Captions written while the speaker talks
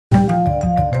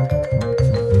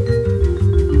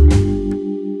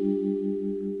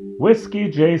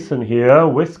WhiskyJason here,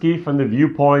 whiskey from the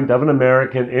viewpoint of an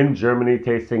American in Germany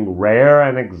tasting rare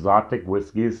and exotic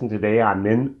whiskeys, and today I'm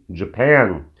in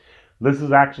Japan. This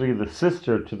is actually the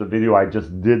sister to the video I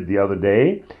just did the other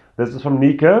day. This is from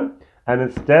Nika, and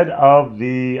instead of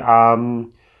the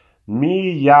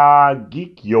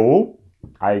Miyagikyo,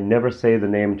 I never say the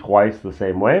name twice the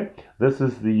same way, this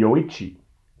is the Yoichi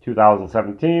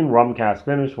 2017 rum cask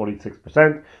finish,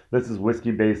 46%. This is whiskey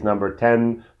base number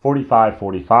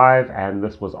 104545, and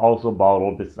this was also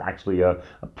bottled. This is actually a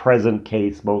present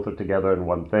case. Both are together in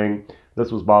one thing.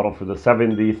 This was bottled for the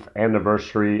 70th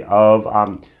anniversary of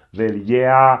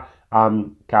Veglia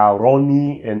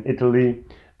Caroni in Italy,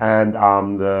 and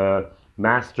the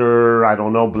master, I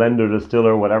don't know, blender,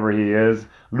 distiller, whatever he is,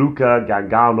 Luca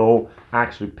Gagano,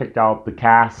 actually picked out the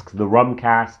casks, the rum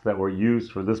casks that were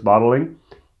used for this bottling.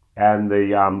 And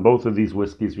both of these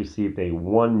whiskeys received a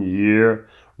 1-year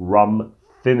rum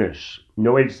finish.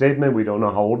 No age statement. We don't know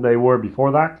how old they were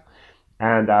before that.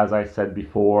 And as I said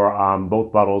before,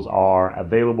 both bottles are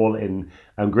available in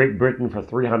Great Britain for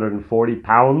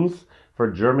 £340.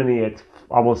 For Germany, it's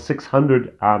almost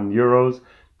 600 euros.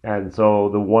 And so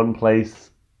the one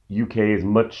place, UK, is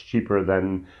much cheaper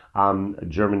than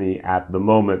Germany at the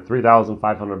moment.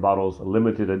 3,500 bottles,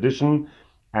 limited edition.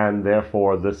 And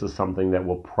therefore, this is something that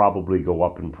will probably go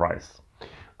up in price.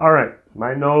 All right,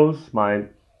 my nose, the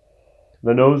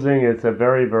nosing, it's a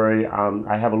very, very,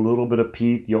 I have a little bit of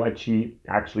peat. Yoichi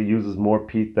actually uses more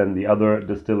peat than the other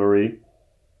distillery.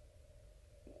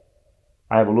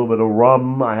 I have a little bit of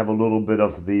rum. I have a little bit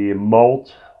of the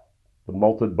malt, the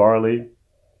malted barley,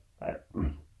 a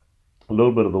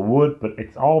little bit of the wood, but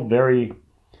it's all very,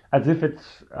 as if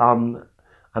it's,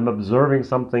 I'm observing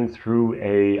something through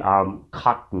a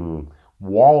cotton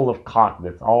wall of cotton.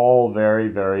 It's all very,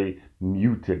 very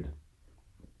muted.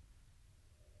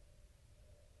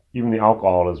 Even the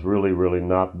alcohol is really, really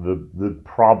not the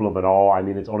problem at all. I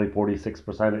mean, it's only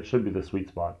 46%. It should be the sweet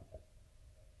spot.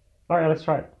 All right, let's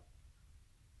try it.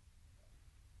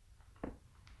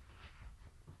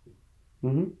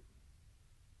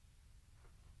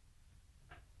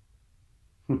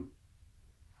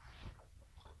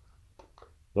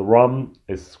 The rum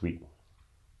is sweet.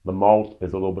 The malt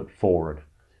is a little bit forward.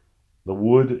 The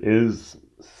wood is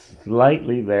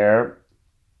slightly there.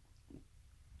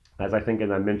 As I think,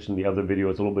 and I mentioned the other video,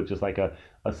 it's a little bit just like a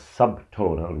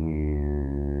subtone.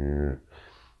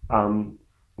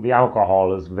 The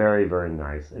alcohol is very, very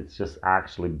nice. It's just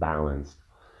actually balanced.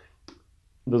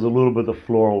 There's a little bit of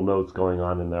floral notes going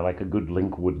on in there, like a good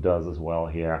linkwood does as well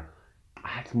here.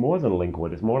 It's more than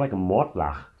linkwood. It's more like a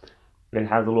mortlach. It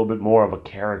has a little bit more of a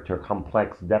character,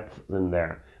 complex depth in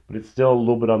there, but it's still a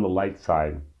little bit on the light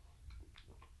side.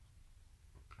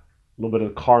 A little bit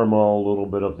of caramel, a little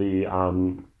bit of the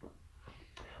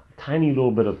tiny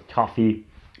little bit of toffee.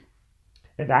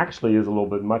 It actually is a little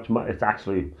bit much. It's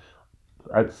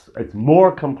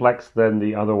more complex than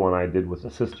the other one I did with the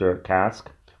sister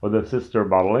cask or the sister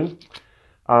bottling.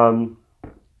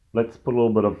 Let's put a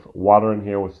little bit of water in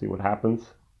here. We'll see what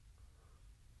happens.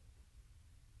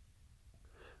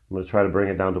 I'm going to try to bring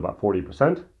it down to about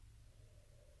 40%.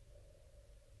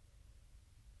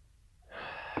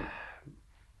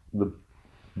 The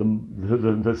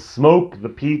smoke, the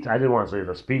peat, I didn't want to say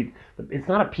the peat. It's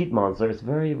not a peat monster. It's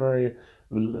very, very,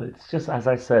 it's just, as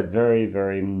I said, very,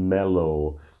 very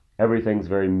mellow. Everything's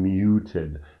very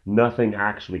muted. Nothing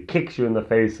actually kicks you in the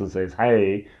face and says,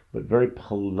 hey, but very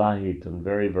polite and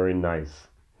very, very nice.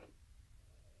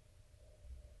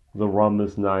 The rum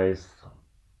is nice.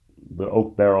 The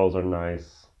oak barrels are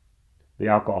nice. The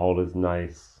alcohol is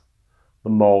nice. The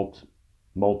malted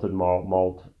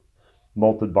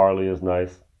barley is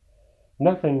nice.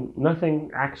 Nothing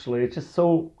actually, it's just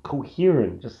so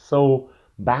coherent, just so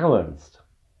balanced.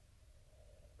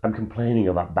 I'm complaining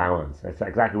about balance. That's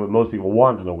exactly what most people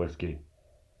want in a whiskey.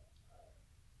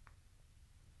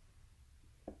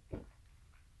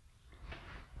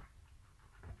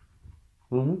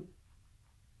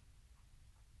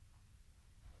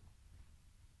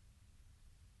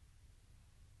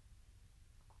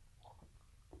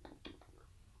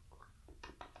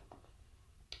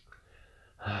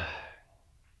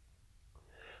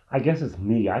 I guess it's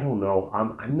me. I don't know.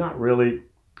 I'm not really.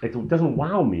 It doesn't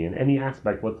wow me in any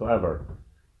aspect whatsoever.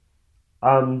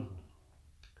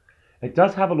 It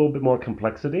does have a little bit more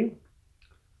complexity.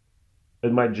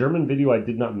 In my German video, I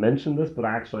did not mention this, but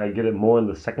actually I get it more in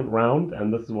the second round,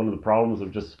 and this is one of the problems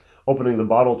of just opening the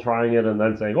bottle, trying it, and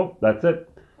then saying, "Oh, that's it."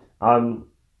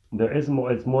 There is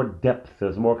more. It's more depth.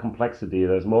 There's more complexity.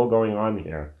 There's more going on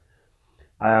here.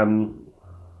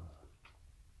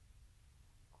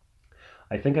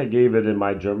 I think I gave it in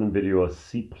my German video a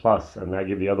C plus, and I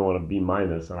gave the other one a B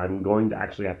minus, and I'm going to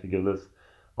actually have to give this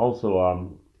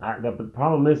also. The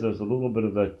problem is there's a little bit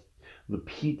of the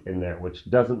peat in there, which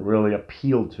doesn't really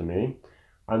appeal to me.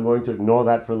 I'm going to ignore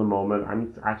that for the moment.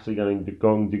 I'm actually going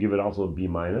to give it also a B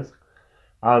minus.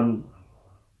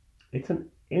 It's an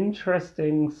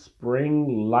interesting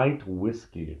spring light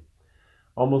whiskey,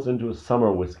 almost into a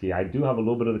summer whiskey. I do have a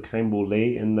little bit of the creme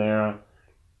brulee in there.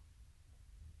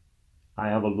 I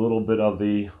have a little bit of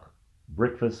the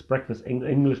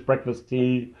English breakfast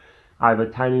tea. I have a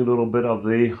tiny little bit of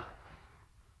the,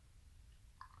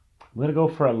 I'm going to go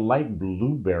for a light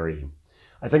blueberry.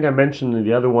 I think I mentioned in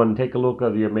the other one, take a look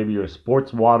at maybe your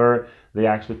sports water. They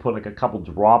actually put like a couple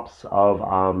drops of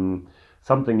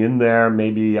something in there,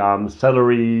 maybe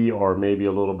celery or maybe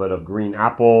a little bit of green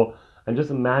apple. And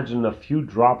just imagine a few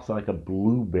drops like a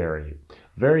blueberry.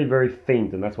 Very, very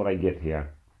faint, and that's what I get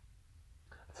here.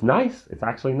 It's nice. It's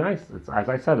actually nice. It's, as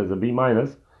I said, it's a B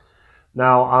minus.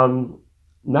 Now,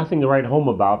 nothing to write home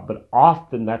about, but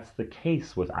often that's the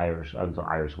case with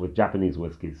with Japanese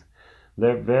whiskeys.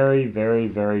 They're very, very,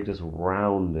 very just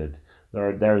rounded.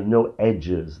 There are no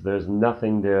edges. There's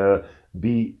nothing to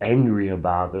be angry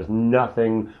about. There's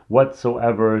nothing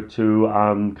whatsoever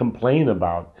to complain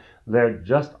about. They're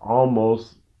just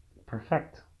almost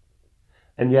perfect.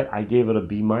 And yet I gave it a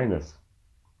B minus.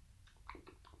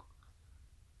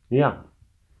 Yeah,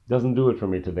 doesn't do it for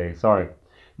me today. Sorry.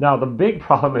 Now, the big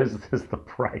problem is the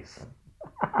price.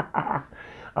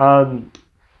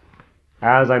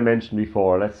 As I mentioned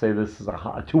before, let's say this is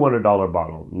a $200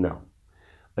 bottle. No,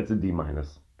 it's a D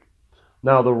minus.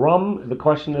 Now, the rum, the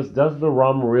question is, does the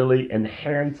rum really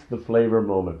enhance the flavor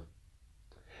moment?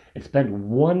 It spent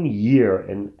 1 year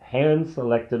in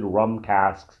hand-selected rum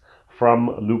casks from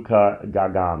Luca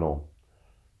Gargano.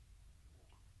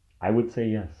 I would say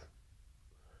yes.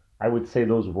 I would say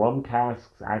those rum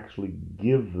casks actually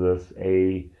give this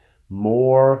a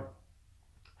more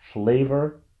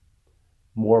flavor,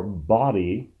 more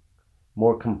body,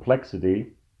 more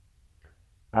complexity,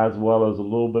 as well as a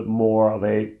little bit more of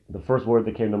the first word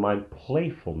that came to mind,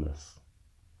 playfulness.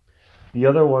 The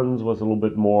other ones was a little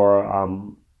bit more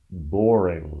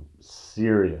boring,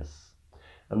 serious.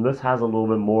 And this has a little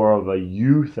bit more of a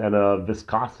youth and a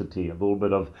viscosity, a little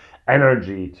bit of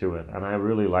energy to it. And I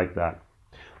really like that.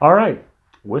 All right,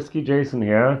 WhiskyJason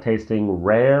here, tasting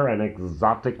rare and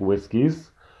exotic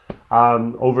whiskeys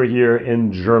over here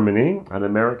in Germany, an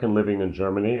American living in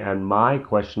Germany. And my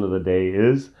question of the day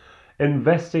is,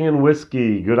 investing in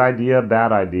whiskey, good idea,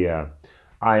 bad idea?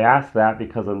 I asked that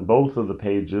because on both of the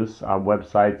pages,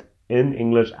 websites in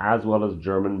English as well as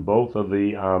German, both of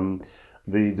the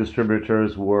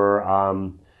distributors were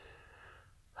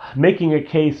making a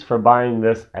case for buying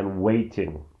this and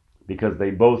waiting, because they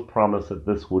both promised that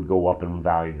this would go up in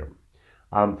value.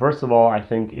 First of all, I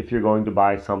think if you're going to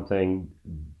buy something,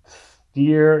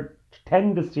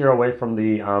 tend to steer away from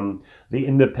the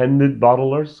independent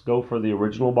bottlers. Go for the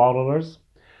original bottlers.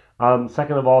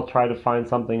 Second of all, try to find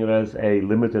something that is a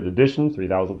limited edition,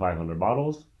 3,500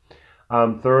 bottles.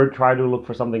 Third, try to look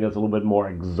for something that's a little bit more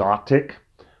exotic.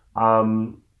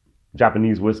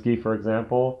 Japanese whiskey, for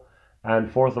example.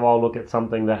 And fourth of all, look at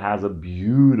something that has a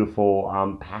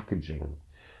beautiful packaging.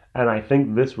 And I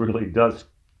think this really does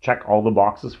check all the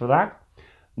boxes for that.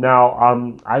 Now,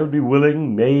 I would be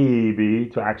willing maybe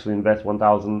to actually invest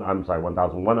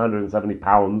 1,170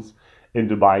 pounds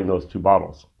into buying those two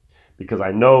bottles, because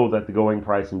I know that the going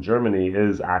price in Germany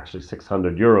is actually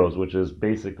 600 euros, which is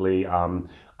basically,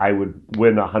 I would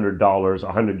win $100,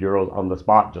 100 euros on the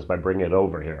spot just by bringing it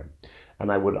over here.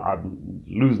 And I would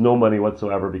lose no money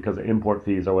whatsoever because of import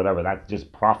fees or whatever. That's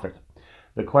just profit.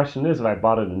 The question is, if I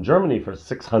bought it in Germany for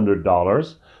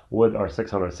 $600 or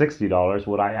 $660,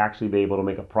 would I actually be able to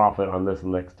make a profit on this in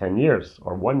the next 10 years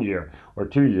or 1 year or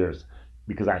 2 years?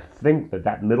 Because I think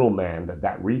that middleman,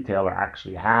 that retailer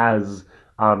actually has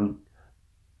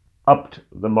upped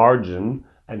the margin,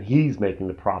 and he's making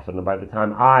the profit. And by the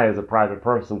time I, as a private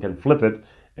person, can flip it,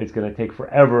 it's going to take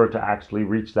forever to actually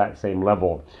reach that same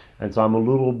level. And so I'm a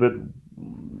little bit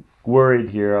worried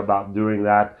here about doing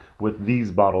that with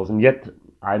these bottles. And yet,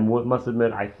 I must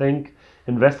admit, I think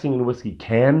investing in whiskey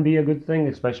can be a good thing,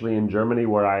 especially in Germany,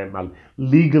 where I am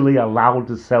legally allowed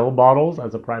to sell bottles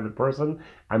as a private person.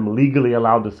 I'm legally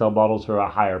allowed to sell bottles for a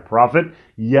higher profit,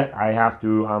 yet I have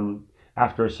to,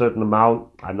 after a certain amount,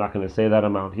 I'm not going to say that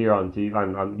amount here on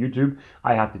YouTube,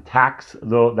 I have to tax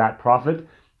that profit.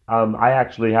 I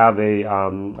actually have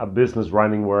a business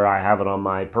running where I have it on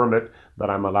my permit that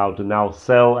I'm allowed to now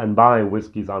sell and buy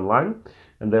whiskeys online,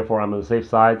 and therefore I'm on the safe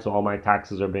side, so all my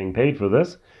taxes are being paid for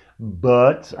this.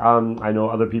 But I know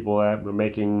other people that were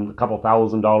making a couple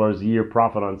 $1,000s a year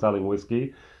profit on selling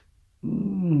whiskey.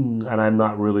 And I'm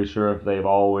not really sure if they've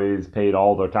always paid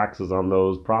all their taxes on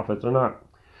those profits or not.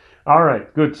 All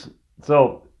right, good.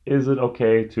 So, is it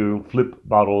okay to flip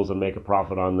bottles and make a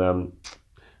profit on them?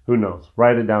 Who knows?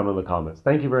 Write it down in the comments.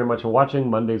 Thank you very much for watching.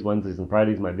 Mondays, Wednesdays, and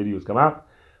Fridays, my videos come out.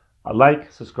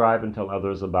 Like, subscribe, and tell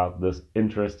others about this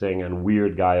interesting and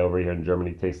weird guy over here in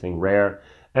Germany tasting rare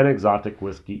and exotic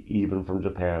whiskey, even from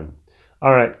Japan.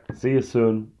 All right, see you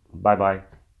soon. Bye-bye.